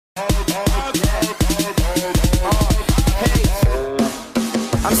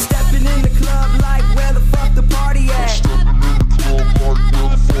I'm stepping in the club like where the fuck the party at?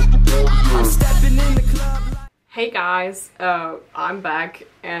 I'm stepping in the club like... Hey guys, I'm back,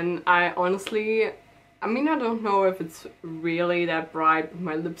 and I mean, I don't know if it's really that bright.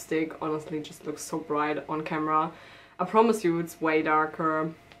 My lipstick honestly just looks so bright on camera. I promise you it's way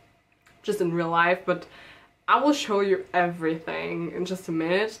darker just in real life, but I will show you everything in just a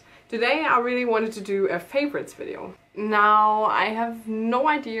minute. Today I really wanted to do a favorites video. Now I have no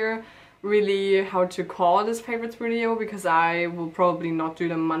idea really how to call this favorites video, because I will probably not do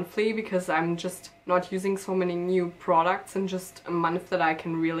them monthly, because I'm just not using so many new products in just a month that I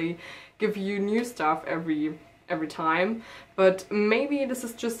can really give you new stuff every time. But maybe this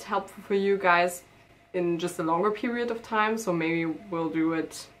is just helpful for you guys in just a longer period of time, so maybe we'll do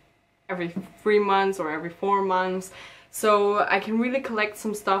it every 3 months or every 4 months, so I can really collect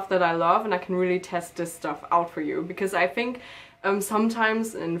some stuff that I love and I can really test this stuff out for you, because I think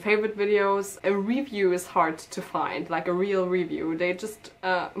sometimes in favorite videos a review is hard to find, like a real review. They just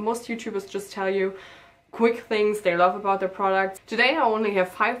most YouTubers just tell you quick things they love about their products. Today I only have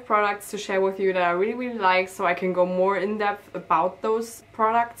 5 products to share with you that I really like, so I can go more in depth about those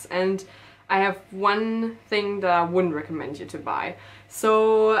products, and I have one thing that I wouldn't recommend you to buy.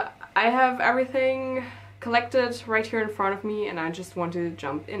 So I have everything collected right here in front of me, and I just want to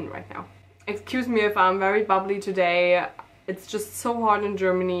jump in right now. Excuse me if I'm very bubbly today. It's just so hot in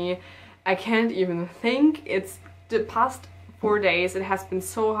Germany. I can't even think. It's the past 4 days. It has been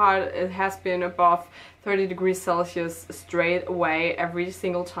so hot. It has been above 30 degrees Celsius straight away every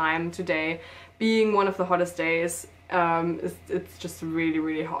single time. Today being one of the hottest days. It's just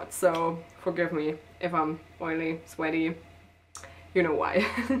really hot. So forgive me if I'm oily, sweaty. You know why.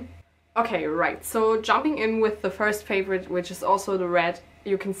 Okay, right, so jumping in with the first favorite, which is also the red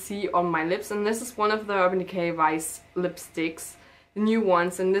you can see on my lips, and this is one of the Urban Decay Vice lipsticks, the new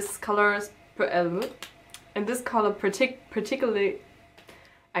ones, and this color is particularly,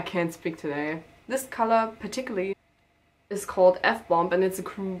 I can't speak today. This color particularly is called F-Bomb, and it's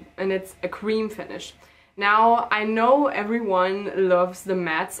a cream finish. Now, I know everyone loves the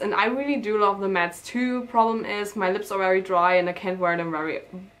mattes, and I really do love the mattes too. Problem is, my lips are very dry and I can't wear them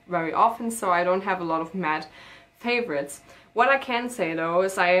very often, so I don't have a lot of matte favorites. What I can say though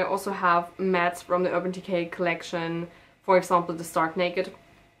is I also have mattes from the Urban Decay collection, for example the Stark Naked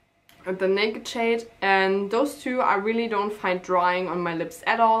and the Naked shade, and those two I really don't find drying on my lips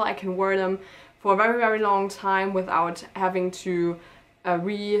at all. I can wear them for a very long time without having to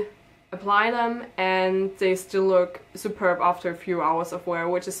reapply them, and they still look superb after a few hours of wear,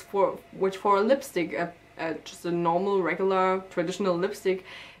 which for a lipstick, just a normal regular traditional lipstick,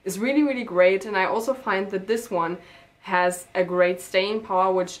 is really great. And I also find that this one has a great staying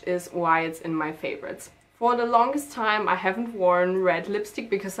power, which is why it's in my favorites. For the longest time I haven't worn red lipstick,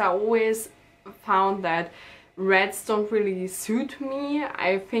 because I always found that reds don't really suit me.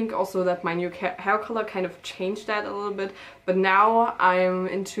 I think also that my new hair color kind of changed that a little bit, but now I'm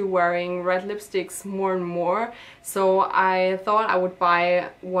into wearing red lipsticks more and more, so I thought I would buy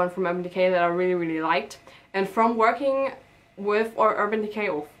one from Urban Decay that I really liked. And from working with Urban Decay,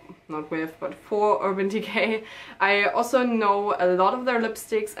 or not with, but for Urban Decay, I also know a lot of their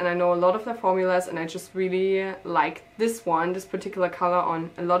lipsticks and I know a lot of their formulas, and I just really like this one, this particular color,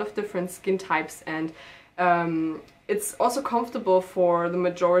 on a lot of different skin types, and it's also comfortable for the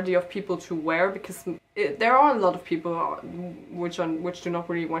majority of people to wear, because there are a lot of people which do not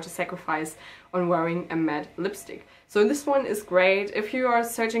really want to sacrifice on wearing a matte lipstick. So this one is great. If you are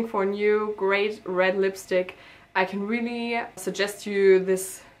searching for a new great red lipstick, I can really suggest you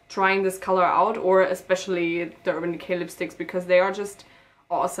trying this color out, or especially the Urban Decay lipsticks, because they are just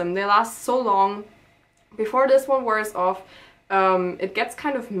awesome. They last so long. Before this one wears off, it gets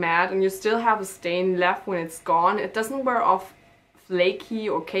kind of matte and you still have a stain left when it's gone. It doesn't wear off flaky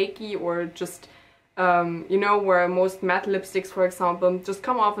or cakey, or just you know, where most matte lipsticks, for example, just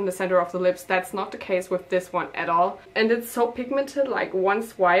come off in the center of the lips. That's not the case with this one at all. And it's so pigmented, like one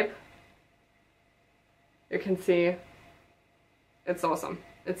swipe, you can see it's awesome.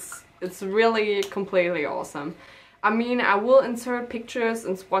 It's really completely awesome. I mean, I will insert pictures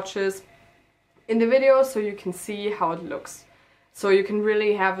and swatches in the video so you can see how it looks. So you can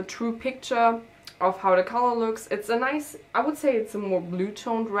really have a true picture of how the color looks. It's a nice, I would say it's a more blue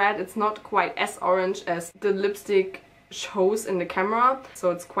toned red. It's not quite as orange as the lipstick shows in the camera.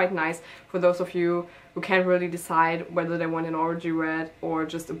 So it's quite nice for those of you who can't really decide whether they want an orangey red or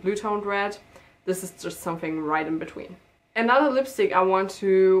just a blue toned red. This is just something right in between. Another lipstick I want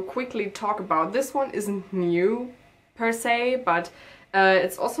to quickly talk about. This one isn't new per se, but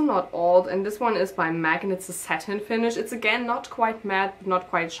It's also not old, and this one is by MAC, and it's a satin finish. It's again not quite matte, not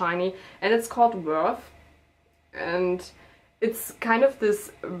quite shiny, and it's called Verve. And it's kind of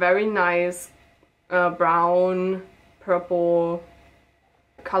this very nice brown, purple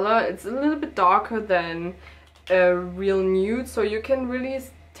color. It's a little bit darker than a real nude, so you can really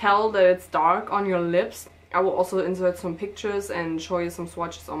tell that it's dark on your lips. I will also insert some pictures and show you some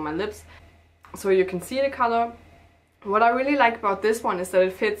swatches on my lips so you can see the color. What I really like about this one is that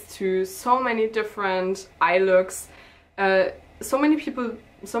it fits to so many different eye looks. So many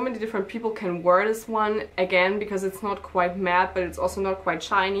different people can wear this one, again, because it's not quite matte, but it's also not quite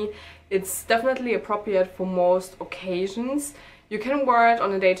shiny. It's definitely appropriate for most occasions. You can wear it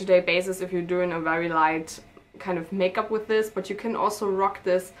on a day-to-day basis if you're doing a very light kind of makeup with this, but you can also rock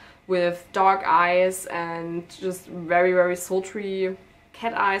this with dark eyes and just very, very sultry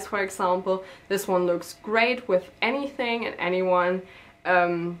cat eyes, for example. This one looks great with anything and anyone.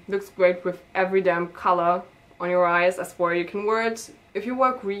 Looks great with every damn color on your eyes. I swear you can wear it if you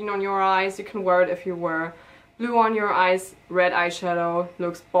wear green on your eyes, you can wear it if you wear blue on your eyes, red eyeshadow.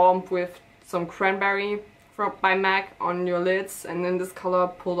 Looks bomb with some cranberry by MAC on your lids, and then this color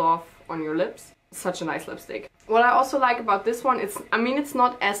pulled off on your lips. Such a nice lipstick. What I also like about this one is, I mean, it's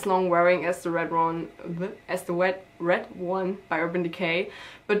not as long wearing as the red one by Urban Decay,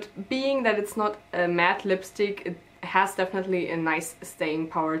 but being that it's not a matte lipstick, it has definitely a nice staying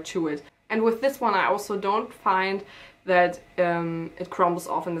power to it. And with this one I also don't find that it crumbles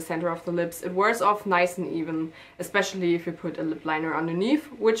off in the center of the lips. It wears off nice and even, especially if you put a lip liner underneath,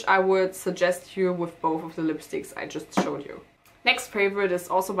 which I would suggest you with both of the lipsticks I just showed you. Next favorite is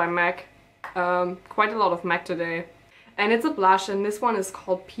also by MAC. Quite a lot of MAC today. And it's a blush, and this one is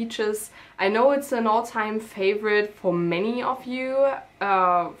called Peaches. I know it's an all-time favorite for many of you,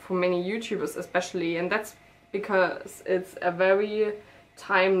 for many YouTubers especially, and that's because it's a very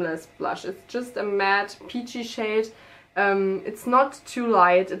timeless blush. It's just a matte peachy shade. It's not too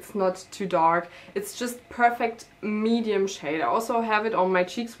light, it's not too dark, it's just perfect medium shade. I also have it on my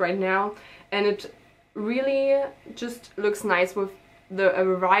cheeks right now, and it really just looks nice with a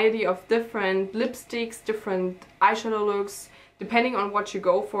variety of different lipsticks, different eyeshadow looks, depending on what you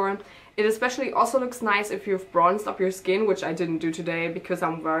go for. It especially also looks nice if you've bronzed up your skin, which I didn't do today because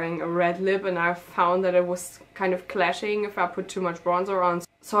I'm wearing a red lip and I found that it was kind of clashing if I put too much bronzer on.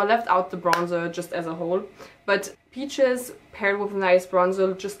 So I left out the bronzer just as a whole. But Peaches paired with a nice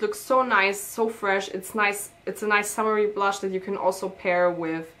bronzer just looks so nice, so fresh. It's nice. It's a nice summery blush that you can also pair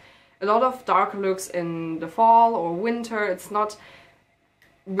with a lot of darker looks in the fall or winter. It's not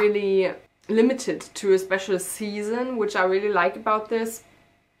really limited to a special season, which I really like about this.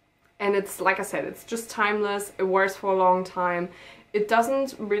 And it's, like I said, it's just timeless. It wears for a long time. It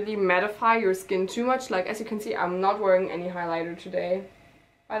doesn't really mattify your skin too much. Like, as you can see, I'm not wearing any highlighter today,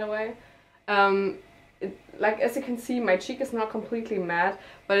 by the way. Like, as you can see, my cheek is not completely matte,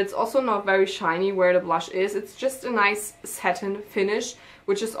 but it's also not very shiny where the blush is. It's just a nice satin finish,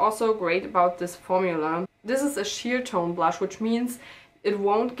 which is also great about this formula. This is a sheer tone blush, which means it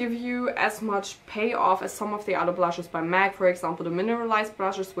won't give you as much payoff as some of the other blushes by MAC, for example the Mineralize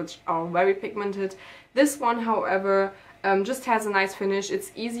blushes, which are very pigmented. This one, however, just has a nice finish.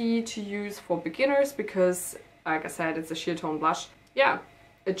 It's easy to use for beginners because, like I said, it's a sheer tone blush. Yeah,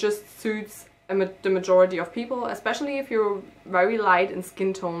 it just suits the majority of people, especially if you're very light in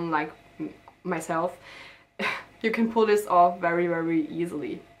skin tone like myself. You can pull this off very, very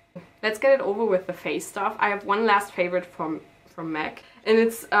easily. Let's get it over with the face stuff. I have one last favorite from MAC, and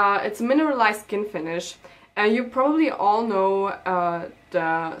it's a mineralized skin finish. You probably all know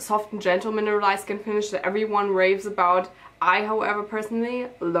the soft and gentle mineralized skin finish that everyone raves about. I, however, personally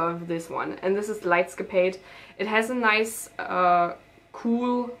love this one, and this is Lightscapade. It has a nice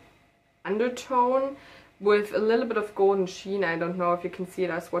cool undertone with a little bit of golden sheen. I don't know if you can see it,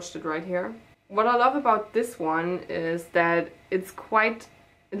 I swatched it right here. What I love about this one is that it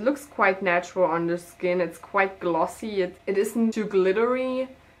looks quite natural on the skin. It's quite glossy. It isn't too glittery.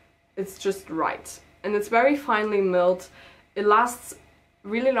 It's just right. And it's very finely milled. It lasts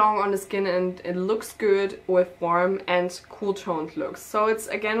really long on the skin, and it looks good with warm and cool toned looks. So it's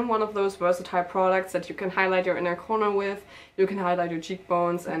again one of those versatile products that you can highlight your inner corner with. You can highlight your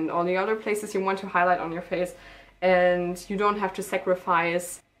cheekbones and all the other places you want to highlight on your face. And you don't have to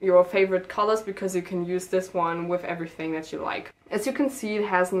sacrifice your favorite colors because you can use this one with everything that you like. As you can see, it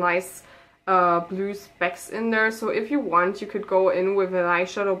has nice blue specks in there, so if you want you could go in with an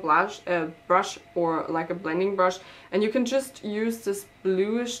eyeshadow brush or like a blending brush, and you can just use this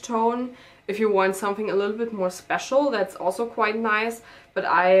bluish tone if you want something a little bit more special. That's also quite nice, but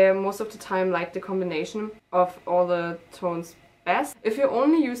I most of the time like the combination of all the tones best. If you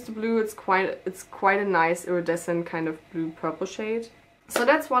only use the blue, it's quite a nice iridescent kind of blue-purple shade. So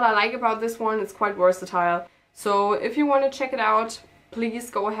that's what I like about this one. It's quite versatile. So if you want to check it out, please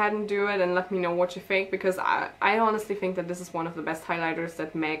go ahead and do it and let me know what you think, because I honestly think that this is one of the best highlighters that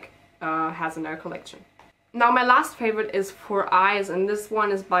MAC has in their collection. Now my last favorite is for eyes, and this one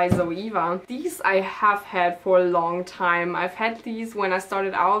is by Zoeva. These I have had for a long time. I've had these when I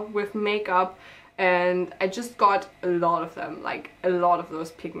started out with makeup, and I just got a lot of them, like a lot of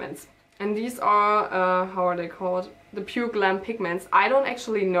those pigments. And these are, how are they called? The Pure Glam pigments. I don't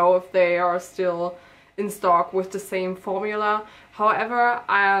actually know if they are still in stock with the same formula. However,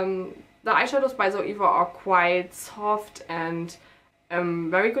 the eyeshadows by Zoeva are quite soft and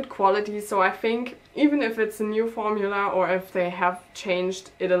very good quality, so I think even if it's a new formula or if they have changed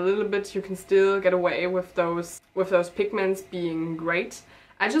it a little bit, you can still get away with those pigments being great.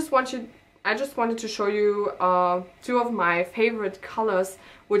 I just wanted to show you two of my favorite colors,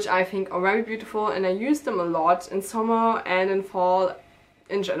 which I think are very beautiful, and I use them a lot in summer and in fall.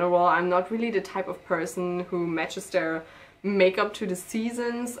 In general, I'm not really the type of person who matches their makeup to the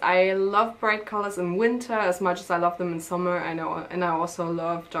seasons. I love bright colors in winter as much as I love them in summer. And I also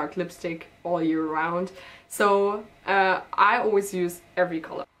love dark lipstick all year round. So I always use every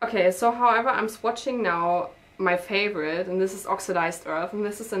color. Okay, so however, I'm swatching now my favorite, and this is Oxidized Earth, and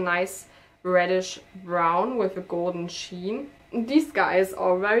this is a nice reddish brown with a golden sheen. These guys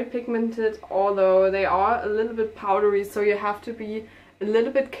are very pigmented, although they are a little bit powdery, so you have to be a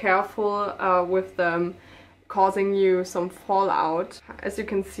little bit careful with them causing you some fallout. As you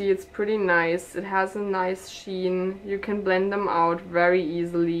can see, it's pretty nice. It has a nice sheen. You can blend them out very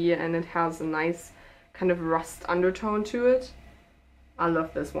easily, and it has a nice kind of rust undertone to it. I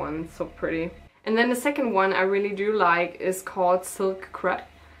love this one, it's so pretty. And then the second one I really do like is called Silk Crepe.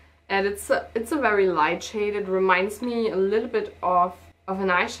 And it's a very light shade. It reminds me a little bit of an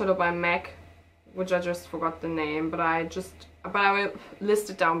eyeshadow by MAC, which I just forgot the name, but I will list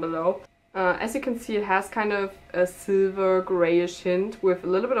it down below. As you can see, it has kind of a silver grayish hint with a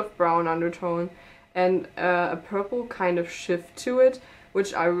little bit of brown undertone and a purple kind of shift to it,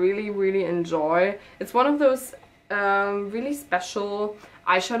 which I really enjoy. It's one of those really special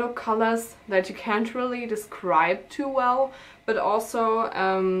eyeshadow colors that you can't really describe too well, but also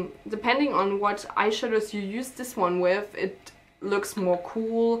depending on what eyeshadows you use this one with, it looks more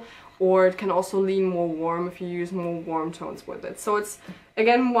cool, or it can also lean more warm if you use more warm tones with it. So it's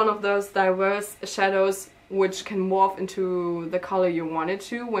again one of those diverse shadows which can morph into the color you want it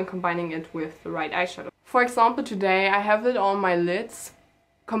to when combining it with the right eyeshadow. For example, today I have it on my lids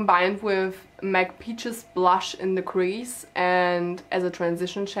combined with MAC Peaches blush in the crease and as a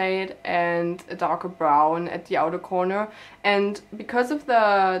transition shade, and a darker brown at the outer corner. And because of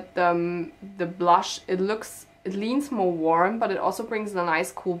the blush, it leans more warm, but it also brings a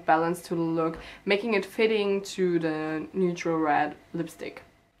nice cool balance to the look, making it fitting to the neutral red lipstick.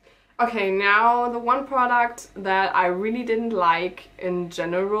 Okay, now the one product that I really didn't like in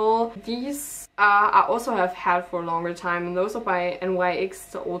general. These I also have had for a longer time, and those are by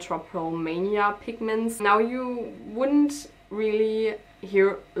NYX, the Ultra Pearl Mania pigments. Now you wouldn't really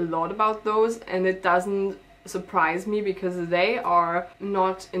hear a lot about those, and it doesn't surprise me because they are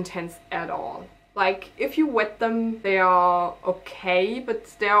not intense at all. Like, if you wet them, they are okay, but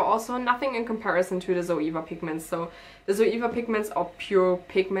they are also nothing in comparison to the Zoeva pigments. So the Zoeva pigments are pure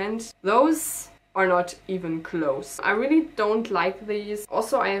pigment. Those are not even close. I really don't like these.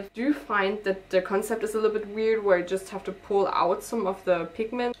 Also, I do find that the concept is a little bit weird, where you just have to pull out some of the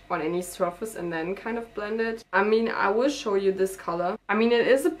pigment on any surface and then kind of blend it. I mean, I will show you this color. I mean, it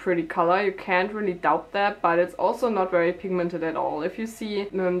is a pretty color, you can't really doubt that, but it's also not very pigmented at all. If you see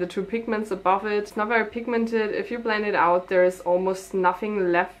the two pigments above it, it's not very pigmented. If you blend it out, there is almost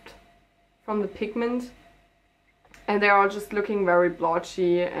nothing left from the pigment. And they are just looking very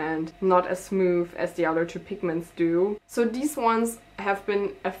blotchy and not as smooth as the other two pigments do. So these ones have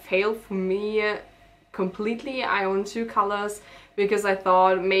been a fail for me completely. I own two colors because I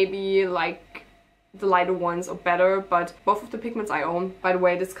thought maybe like the lighter ones are better, but both of the pigments I own, by the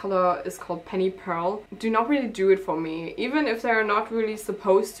way, this color is called Penny Pearl, do not really do it for me. Even if they're not really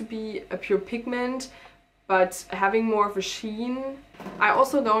supposed to be a pure pigment, but having more of a sheen. I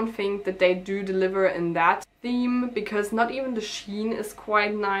also don't think that they do deliver in that theme, because not even the sheen is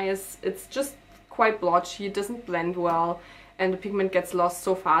quite nice. It's just quite blotchy, it doesn't blend well, and the pigment gets lost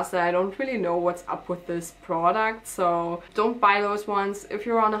so fast that I don't really know what's up with this product. So don't buy those ones. If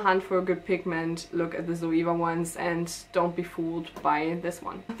you're on a hunt for a good pigment, look at the Zoeva ones and don't be fooled by this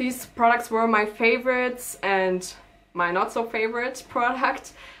one. These products were my favorites and my not so favorite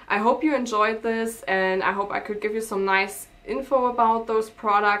product. I hope you enjoyed this, and I hope I could give you some nice info about those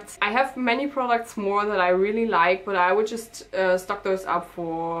products. I have many products more that I really like, but I would just stock those up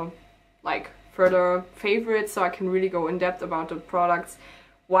for like further favorites, so I can really go in depth about the products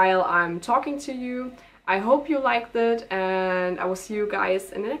while I'm talking to you. I hope you liked it, and I will see you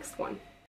guys in the next one.